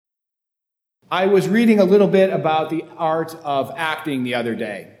I was reading a little bit about the art of acting the other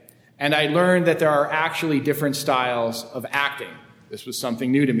day, and I learned that there are actually different styles of acting. This was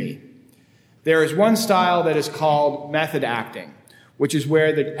something new to me. There is one style that is called method acting, which is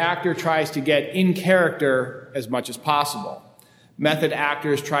where the actor tries to get in character as much as possible. Method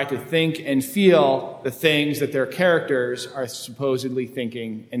actors try to think and feel the things that their characters are supposedly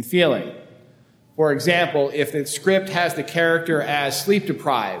thinking and feeling. For example, if the script has the character as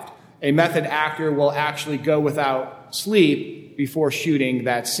sleep-deprived, a method actor will actually go without sleep before shooting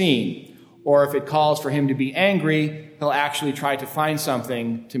that scene. Or if it calls for him to be angry, he'll actually try to find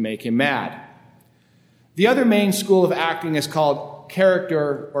something to make him mad. The other main school of acting is called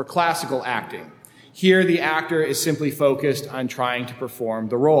character or classical acting. Here, the actor is simply focused on trying to perform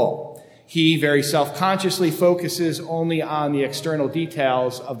the role. He very self-consciously focuses only on the external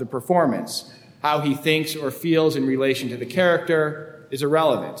details of the performance. How he thinks or feels in relation to the character is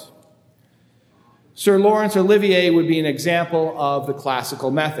irrelevant. Sir Laurence Olivier would be an example of the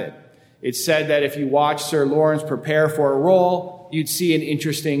classical method. It's said that if you watch Sir Laurence prepare for a role, you'd see an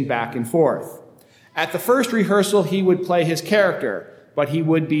interesting back and forth. At the first rehearsal, he would play his character, but he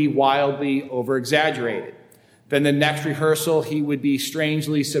would be wildly over-exaggerated. Then the next rehearsal, he would be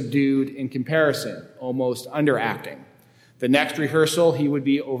strangely subdued in comparison, almost underacting. The next rehearsal, he would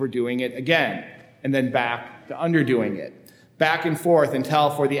be overdoing it again, and then back to underdoing it. Back and forth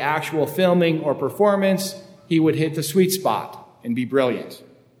until for the actual filming or performance, he would hit the sweet spot and be brilliant.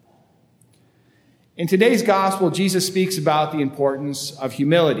 In today's gospel, Jesus speaks about the importance of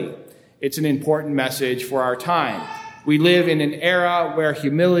humility. It's an important message for our time. We live in an era where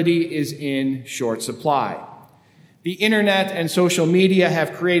humility is in short supply. The internet and social media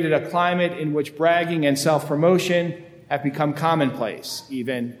have created a climate in which bragging and self-promotion have become commonplace,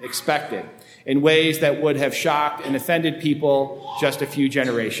 even expected, in ways that would have shocked and offended people just a few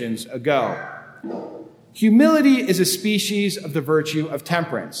generations ago. Humility is a species of the virtue of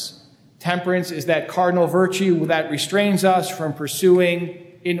temperance. Temperance is that cardinal virtue that restrains us from pursuing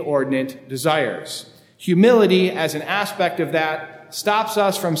inordinate desires. Humility, as an aspect of that, stops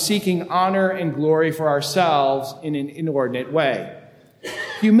us from seeking honor and glory for ourselves in an inordinate way.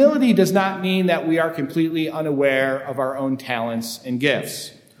 Humility does not mean that we are completely unaware of our own talents and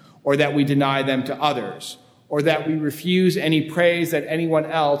gifts, or that we deny them to others, or that we refuse any praise that anyone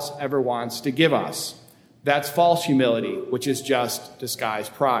else ever wants to give us. That's false humility, which is just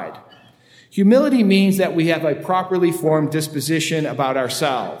disguised pride. Humility means that we have a properly formed disposition about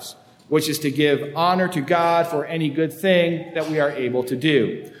ourselves, which is to give honor to God for any good thing that we are able to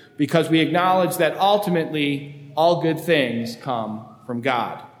do, because we acknowledge that ultimately all good things come from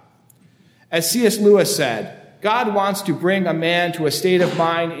God. As C.S. Lewis said, God wants to bring a man to a state of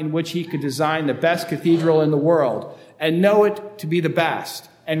mind in which he could design the best cathedral in the world and know it to be the best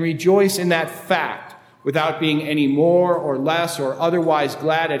and rejoice in that fact without being any more or less or otherwise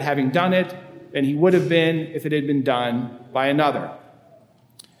glad at having done it than he would have been if it had been done by another.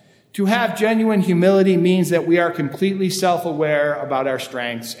 To have genuine humility means that we are completely self-aware about our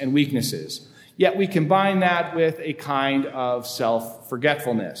strengths and weaknesses, yet we combine that with a kind of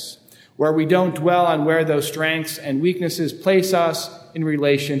self-forgetfulness, where we don't dwell on where those strengths and weaknesses place us in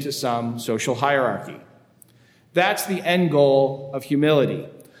relation to some social hierarchy. That's the end goal of humility.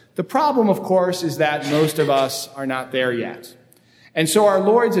 The problem, of course, is that most of us are not there yet. And so our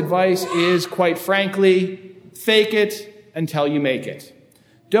Lord's advice is, quite frankly, fake it until you make it.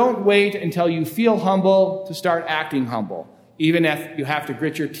 Don't wait until you feel humble to start acting humble, even if you have to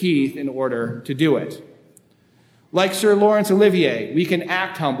grit your teeth in order to do it. Like Sir Laurence Olivier, we can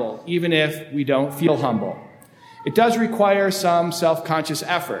act humble even if we don't feel humble. It does require some self-conscious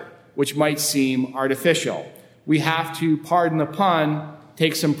effort, which might seem artificial. We have to, pardon the pun,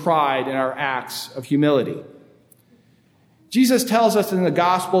 take some pride in our acts of humility. Jesus tells us in the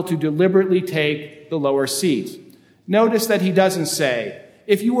gospel to deliberately take the lower seat. Notice that he doesn't say,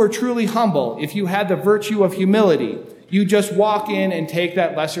 if you were truly humble, if you had the virtue of humility, you just walk in and take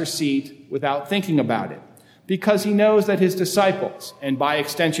that lesser seat without thinking about it. Because he knows that his disciples, and by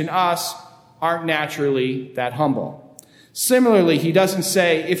extension us, aren't naturally that humble. Similarly, he doesn't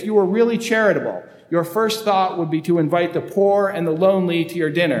say, if you were really charitable, your first thought would be to invite the poor and the lonely to your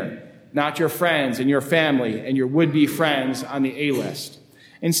dinner, not your friends and your family and your would-be friends on the A-list.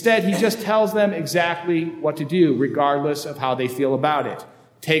 Instead, he just tells them exactly what to do, regardless of how they feel about it.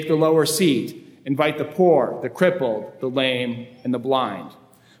 Take the lower seat, invite the poor, the crippled, the lame, and the blind.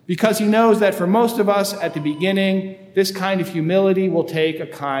 Because he knows that for most of us at the beginning, this kind of humility will take a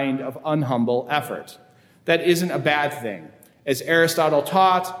kind of unhumble effort. That isn't a bad thing. As Aristotle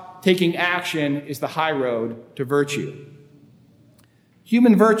taught, taking action is the high road to virtue.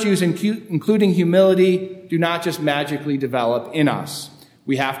 Human virtues, including humility, do not just magically develop in us.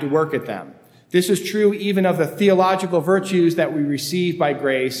 We have to work at them. This is true even of the theological virtues that we receive by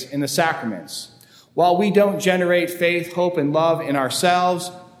grace in the sacraments. While we don't generate faith, hope, and love in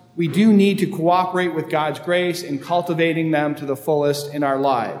ourselves, we do need to cooperate with God's grace in cultivating them to the fullest in our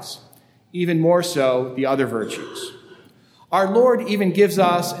lives, even more so the other virtues. Our Lord even gives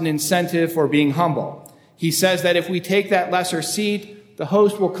us an incentive for being humble. He says that if we take that lesser seat, the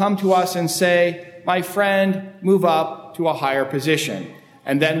host will come to us and say, "My friend, move up to a higher position,"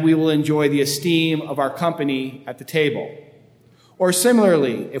 and then we will enjoy the esteem of our company at the table. Or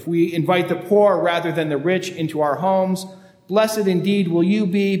similarly, if we invite the poor rather than the rich into our homes, blessed indeed will you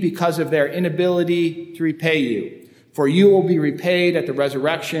be because of their inability to repay you, for you will be repaid at the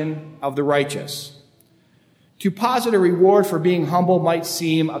resurrection of the righteous. To posit a reward for being humble might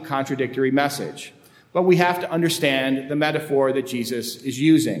seem a contradictory message, but we have to understand the metaphor that Jesus is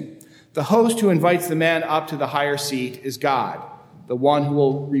using. The host who invites the man up to the higher seat is God. The one who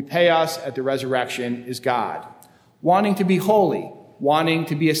will repay us at the resurrection is God. Wanting to be holy, wanting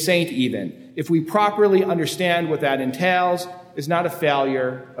to be a saint even, if we properly understand what that entails, is not a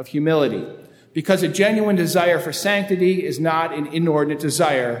failure of humility, because a genuine desire for sanctity is not an inordinate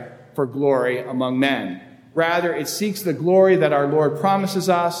desire for glory among men. Rather, it seeks the glory that our Lord promises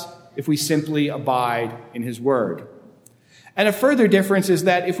us if we simply abide in his word. And a further difference is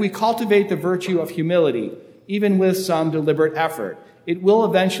that if we cultivate the virtue of humility, even with some deliberate effort, it will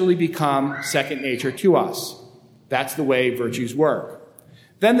eventually become second nature to us. That's the way virtues work.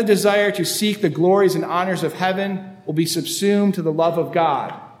 Then the desire to seek the glories and honors of heaven will be subsumed to the love of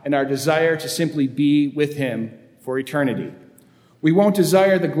God and our desire to simply be with him for eternity. We won't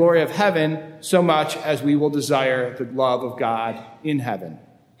desire the glory of heaven so much as we will desire the love of God in heaven.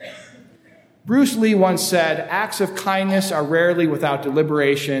 Bruce Lee once said, "Acts of kindness are rarely without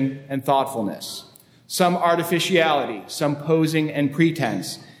deliberation and thoughtfulness. Some artificiality, some posing and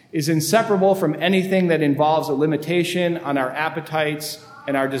pretense is inseparable from anything that involves a limitation on our appetites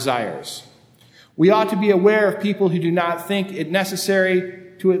and our desires." We ought to be aware of people who do not think it necessary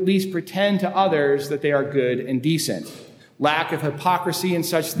to at least pretend to others that they are good and decent. Lack of hypocrisy in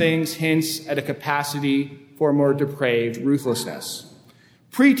such things hints at a capacity for more depraved ruthlessness.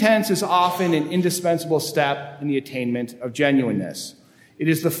 Pretense is often an indispensable step in the attainment of genuineness. It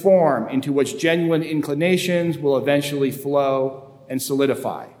is the form into which genuine inclinations will eventually flow and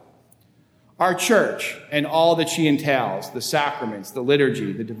solidify. Our church and all that she entails, the sacraments, the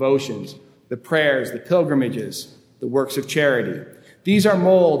liturgy, the devotions, the prayers, the pilgrimages, the works of charity, these are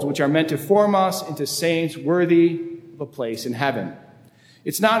molds which are meant to form us into saints worthy of a place in heaven.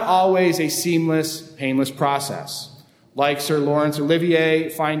 It's not always a seamless, painless process. Like Sir Laurence Olivier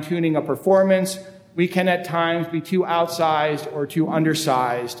fine-tuning a performance, we can at times be too outsized or too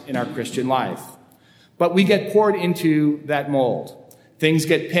undersized in our Christian life. But we get poured into that mold. Things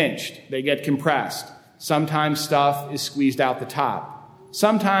get pinched, they get compressed. Sometimes stuff is squeezed out the top.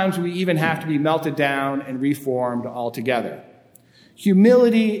 Sometimes we even have to be melted down and reformed altogether.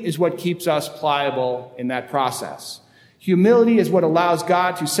 Humility is what keeps us pliable in that process. Humility is what allows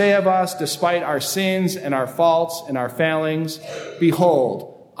God to say of us, despite our sins and our faults and our failings,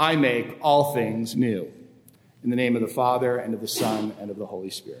 "Behold, I make all things new." In the name of the Father, and of the Son, and of the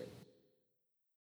Holy Spirit.